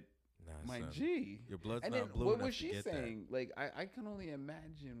 but nah, my son, G. your blood's And then not blue what enough was to she get that. saying? Like, I can only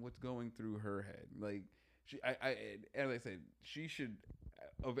imagine what's going through her head. Like, I as I said, she should,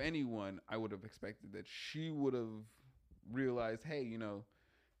 of anyone, I would have expected that she would have realized, hey,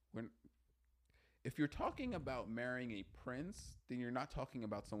 when if you're talking about marrying a prince, then you're not talking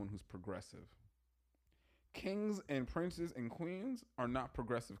about someone who's progressive. Kings and princes and queens are not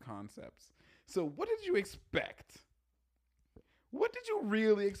progressive concepts. So what did you expect? What did you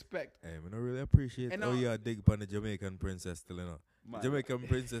really expect? Hey, I don't really appreciate And how you dig upon the Jamaican princess still, you know. my The Jamaican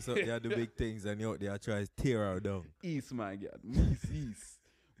princess out there do big things and you out there try to tear her down. East, my God, East.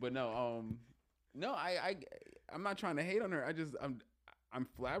 But no, no, I'm not trying to hate on her. I'm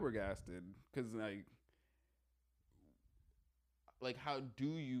flabbergasted because like how do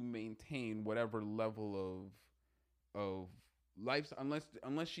you maintain whatever level of life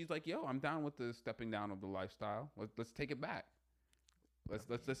unless she's like, yo, I'm down with the stepping down of the lifestyle. Let's take it back. Let's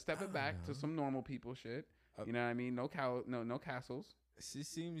step it back to some normal people shit. You know what I mean? No castles. She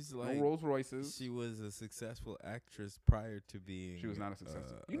seems No like Rolls Royces. she was a successful actress prior to being. She was not a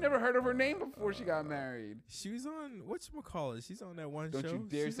success. You never heard of her name before she got married. She was on whatchamacallit. She's on that one Don't show. you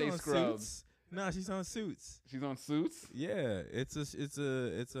dare She's say on Scrubs. Suits. No, she's on Suits. She's on Suits. Yeah, it's a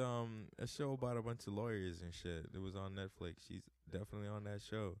show about a bunch of lawyers and shit. It was on Netflix. She's definitely on that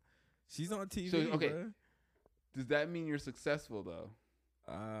show. She's on TV. So, okay. Bruh. Does that mean you're successful though?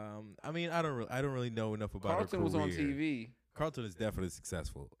 I mean, I don't really know enough about Carlton her was career. on TV. Carlton is definitely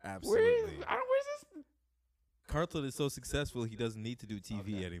successful. Absolutely. Where's this? Carlton is so successful he doesn't need to do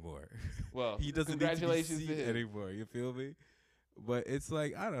TV Okay. anymore. Well, He doesn't congratulations need to to be him. anymore. You feel me? But it's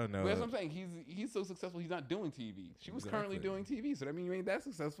like I don't know. But that's what I'm saying. He's so successful. He's not doing TV. She was currently doing TV. So that means you ain't that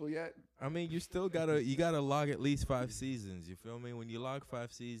successful yet. I mean, you still gotta log at least 5 seasons. You feel me? When you log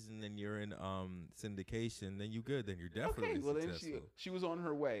 5 seasons and you're in syndication, then you good. Then you're definitely Okay. Well, then successful. she was on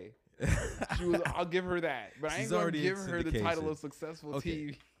her way. I'll give her that. But I ain't She's gonna already give in her the title syndication. of successful Okay.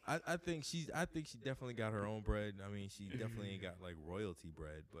 TV. I think she definitely got her own bread. I mean, she definitely ain't got like royalty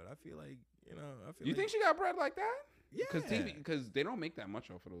bread, but I feel like You think she got bread like that? Yeah. Because they don't make that much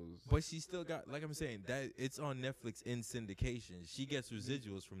off of those. But she still got, like I'm saying, that it's on Netflix in syndication. She gets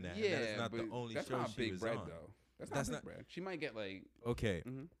residuals from that. Yeah, and that's not but the only that's show not she big was bread on. though. That's That's not not- big bread. She might get like. Okay,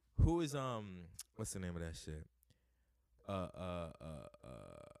 Mhm. who is what's the name of that shit?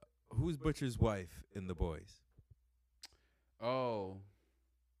 Who's Butcher's wife in The Boys? Oh,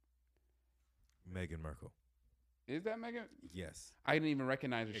 Meghan Markle. is that Megan? Yes. I didn't even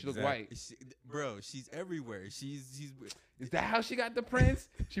recognize her. She looked Exactly. white. Bro, she's everywhere. She's Is that how she got the prince?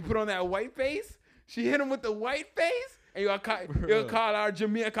 She put on that white face. She hit him with the white face, and you call our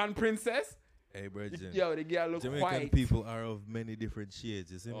Jamaican princess. Hey, bro, Yo, the girl look Jamaican white. people are of many different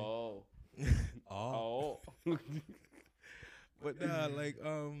shades, you see me? Oh, Oh. oh. But nah, like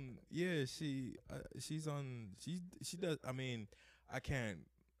yeah, she's on she does. I mean, I can't.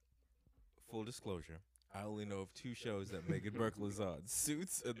 Full disclosure, I only know of 2 shows that Meghan Markle is on: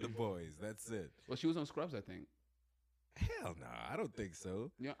 Suits and The Boys. That's it. Well, she was on Scrubs, I think. Hell nah, I don't think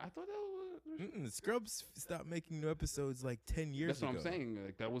so. Yeah, I thought that was. Scrubs stopped making new episodes like 10 years That's ago. what I'm saying.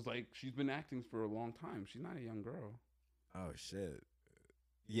 Like that was like she's been acting for a long time. She's not a young girl. Oh shit.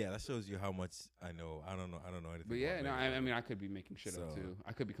 Yeah, that shows you how much I know. I don't know anything. But yeah, about no, Meghan I Markle. mean, I could be making shit up So- too.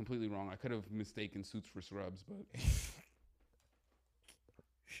 I could be completely wrong. I could have mistaken Suits for Scrubs, but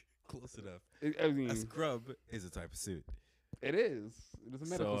Close enough. I mean, A scrub is a type of suit. it is. It is a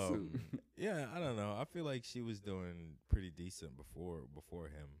medical So, suit. Yeah, I don't know. I feel like she was doing pretty decent before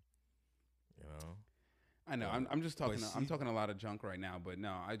him. You know. I know. I'm just talking. but I'm she- talking a lot of junk right now. But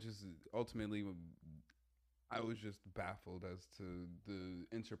no, I just ultimately, I was just baffled as to the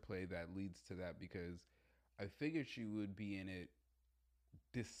interplay that leads to that because I figured she would be in it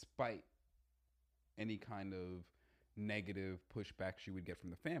despite any kind of negative pushback she would get from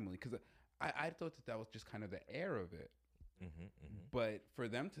the family because I thought that was just kind of the air of it. But for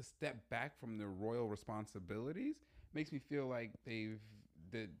them to step back from their royal responsibilities makes me feel like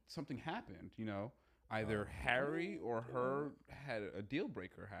that something happened, either Harry or her had a deal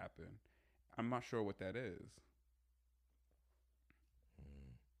breaker happen. I'm not sure what that is.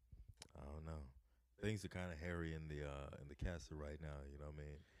 I don't know. Things are kind of hairy in the castle right now. You know what I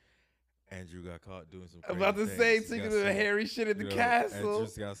mean? Andrew got caught doing some. I'm about to crazy say, things. He speaking got of the some- hairy shit at the you know, castle.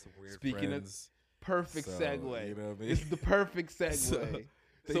 Andrew's got some weird Speaking of- friends. Perfect So, segue. you know what I mean? This is the perfect segue. So,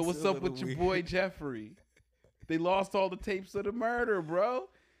 So things what's are a up with little your weird. boy Jeffrey? They lost all the tapes of the murder, bro.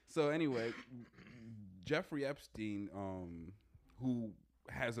 So anyway, Jeffrey Epstein, who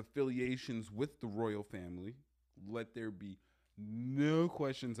has affiliations with the royal family. Let there be no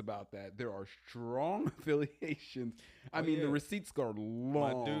questions about that. There are strong affiliations. I mean, the receipts go long.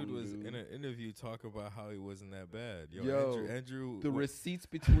 My dude was in an interview talking about how he wasn't that bad. Yo, Andrew the receipts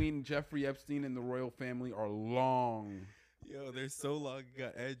between Jeffrey Epstein and the royal family are long. Yo, they're so long.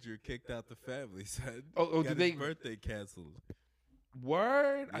 Got Andrew kicked out the family. Son. Oh, got did his they? birthday canceled?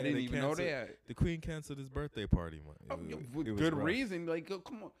 Word? Yeah, I didn't even know that. The Queen canceled his birthday party. With good reason. Like,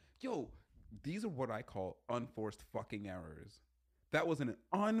 come on, yo. These are what I call unforced fucking errors. That was an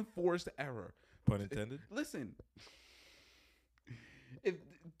unforced error. Pun intended. Listen, if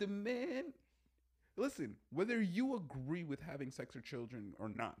the man, listen, whether you agree with having sex or children or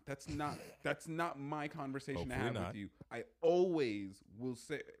not, that's not my conversation to have with you. I always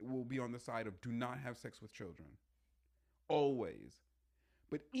will be on the side of do not have sex with children. Always.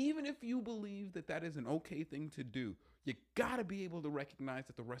 But even if you believe that that is an okay thing to do, you gotta be able to recognize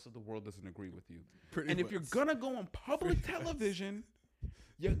that the rest of the world doesn't agree with you. If you're gonna go on public television,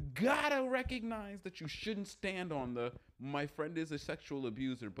 you gotta recognize that you shouldn't stand on the my friend is a sexual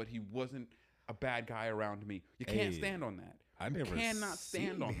abuser, but he wasn't a bad guy around me. You can't stand on that. I never cannot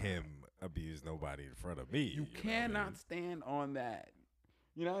stand on him abuse nobody in front of me. You cannot stand on that.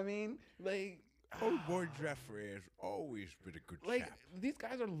 You know what I mean? Like, old boy Jeffrey has always been a good chap. These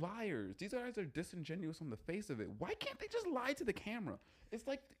guys are liars. These guys are disingenuous on the face of it. Why can't they just lie to the camera? It's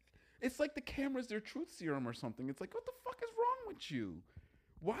like the camera's their truth serum or something. It's like, what the fuck is wrong with you?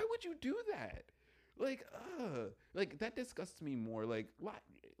 Why would you do that? Like that disgusts me more. Like,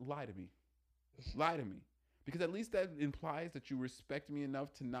 lie to me. Lie to me. Because at least that implies that you respect me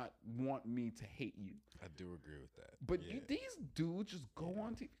enough to not want me to hate you. I do agree with that. But these dudes just go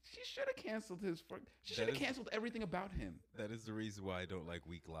on TV. She should have canceled she should have canceled everything about him. That is the reason why I don't like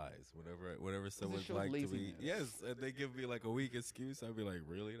weak lies. Whenever someone's like to me, yes, and they give me like a weak excuse, I'd be like,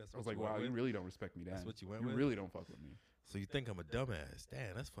 really? That's what I was like, wow, you really don't respect me, Dan. That's what you went with? You really don't fuck with me. So you think I'm a dumbass?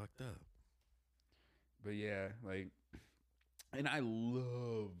 Damn, that's fucked up. But yeah, like, and I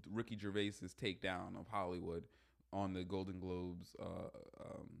loved Ricky Gervais's takedown of Hollywood on the Golden Globes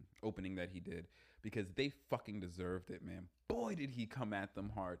opening that he did, because they fucking deserved it, man. Boy, did he come at them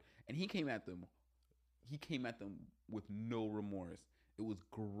hard. And he came at them with no remorse. It was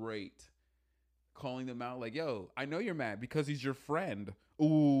great. Calling them out like, yo, I know you're mad because he's your friend.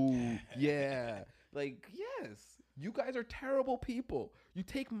 Ooh, yeah. Like, yes, you guys are terrible people. You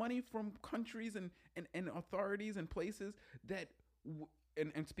take money from countries and authorities and places that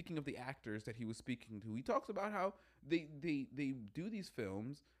and speaking of the actors that he was speaking to, he talks about how they do these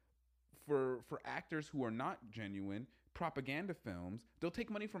films for actors who are not genuine, propaganda films. They'll take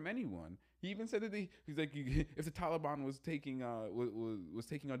money from anyone. He even said that he's like, if the Taliban was taking was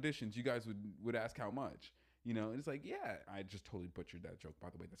taking auditions, you guys would ask how much, you know. And it's like, yeah, I just totally butchered that joke, by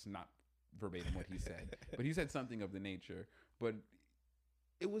the way. That's not verbatim what he said, but he said something of the nature. But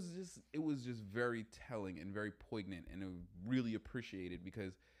it was just very telling and very poignant, and really appreciated,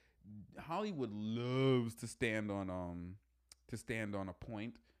 because Hollywood loves to stand on a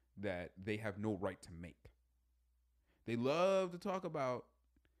point that they have no right to make. They love to talk about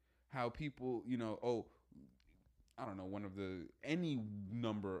how people, you know, I don't know, any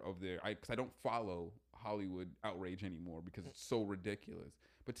number of because I don't follow Hollywood outrage anymore because it's so ridiculous.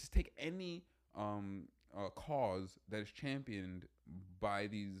 But just take any cause that is championed by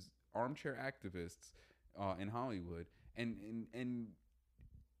these armchair activists in Hollywood, and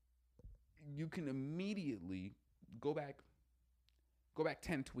you can immediately go back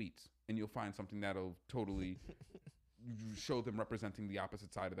 10 tweets and you'll find something that'll totally show them representing the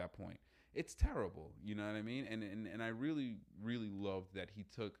opposite side of that point. It's terrible, you know what I mean? And I really, really loved that he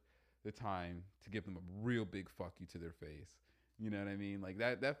took the time to give them a real big fuck you to their face. You know what I mean? Like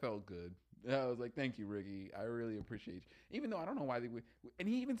that felt good. I was like, thank you, Ricky. I really appreciate you. Even though I don't know why they would. And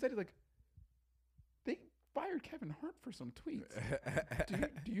he even said it like, they fired Kevin Hart for some tweets.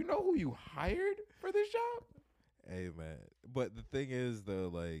 do you know who you hired for this job? Hey, man. But the thing is,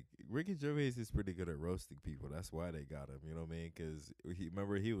 though, like, Ricky Gervais is pretty good at roasting people. That's why they got him. You know what I mean? Because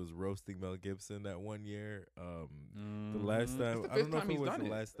remember he was roasting Mel Gibson that one year. The last time, I don't know if it was the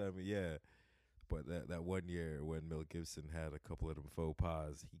last time. Yeah. But that one year when Mel Gibson had a couple of them faux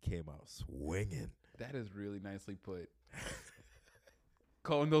pas, he came out swinging. That is really nicely put.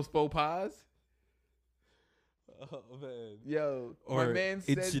 Calling those faux pas? Oh, man. Yo, or my man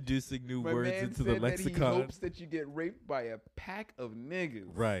said, introducing new words into the lexicon. That he hopes that you get raped by a pack of niggas.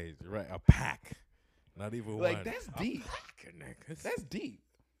 Right. A pack. Not even like, one. That's deep. A pack of niggas. That's deep.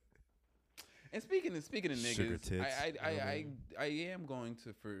 And speaking of niggas, sugar tits, I am going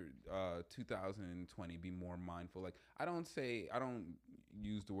to, for 2020, be more mindful. Like, I don't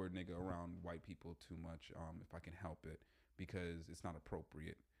use the word nigga around white people too much if I can help it because it's not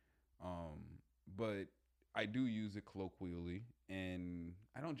appropriate. But I do use it colloquially, and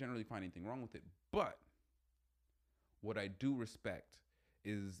I don't generally find anything wrong with it. But what I do respect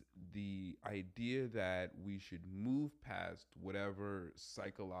is the idea that we should move past whatever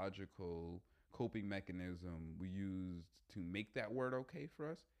psychological coping mechanism we used to make that word okay for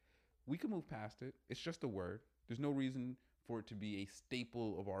us. We can move past it. It's just a word. There's no reason for it to be a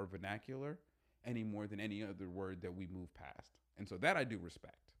staple of our vernacular any more than any other word that we move past. And so that I do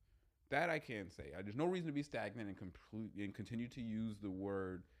respect. That I can say. There's no reason to be stagnant and continue to use the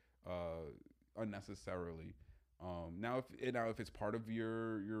word unnecessarily. Now if it's part of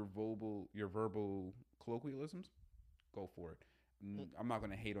your verbal colloquialisms, go for it. I'm not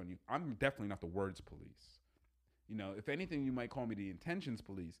gonna hate on you. I'm definitely not the words police. If anything, you might call me the intentions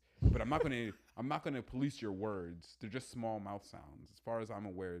police, but I'm not gonna police your words. They're just small mouth sounds. As far as I'm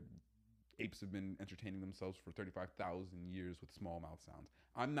aware, apes have been entertaining themselves for 35,000 years with small mouth sounds.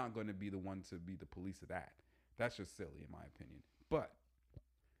 I'm not gonna be the one to be the police of that. That's just silly, in my opinion. But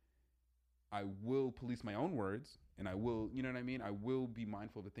I will police my own words, and I will, you know what I mean? I will be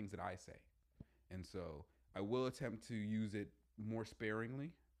mindful of the things that I say. And so I will attempt to use it more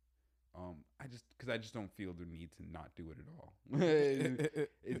sparingly. Because I just don't feel the need to not do it at all.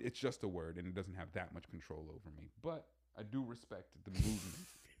 It's just a word, and it doesn't have that much control over me. But I do respect the movement.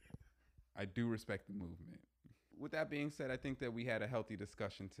 I do respect the movement. With that being said, I think that we had a healthy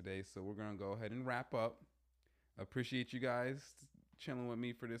discussion today, so we're gonna go ahead and wrap up. I appreciate you guys chilling with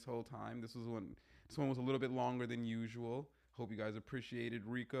me for this whole time. This one was a little bit longer than usual. Hope you guys appreciated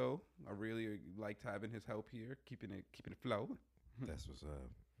Rico. I really liked having his help here, keeping it flow. That's what's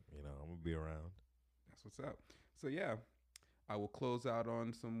up. I'm gonna be around. That's what's up. So yeah, I will close out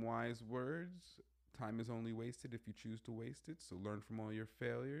on some wise words. Time is only wasted if you choose to waste it. So learn from all your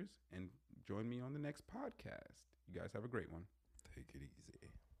failures and join me on the next podcast. You guys have a great one. Take it easy.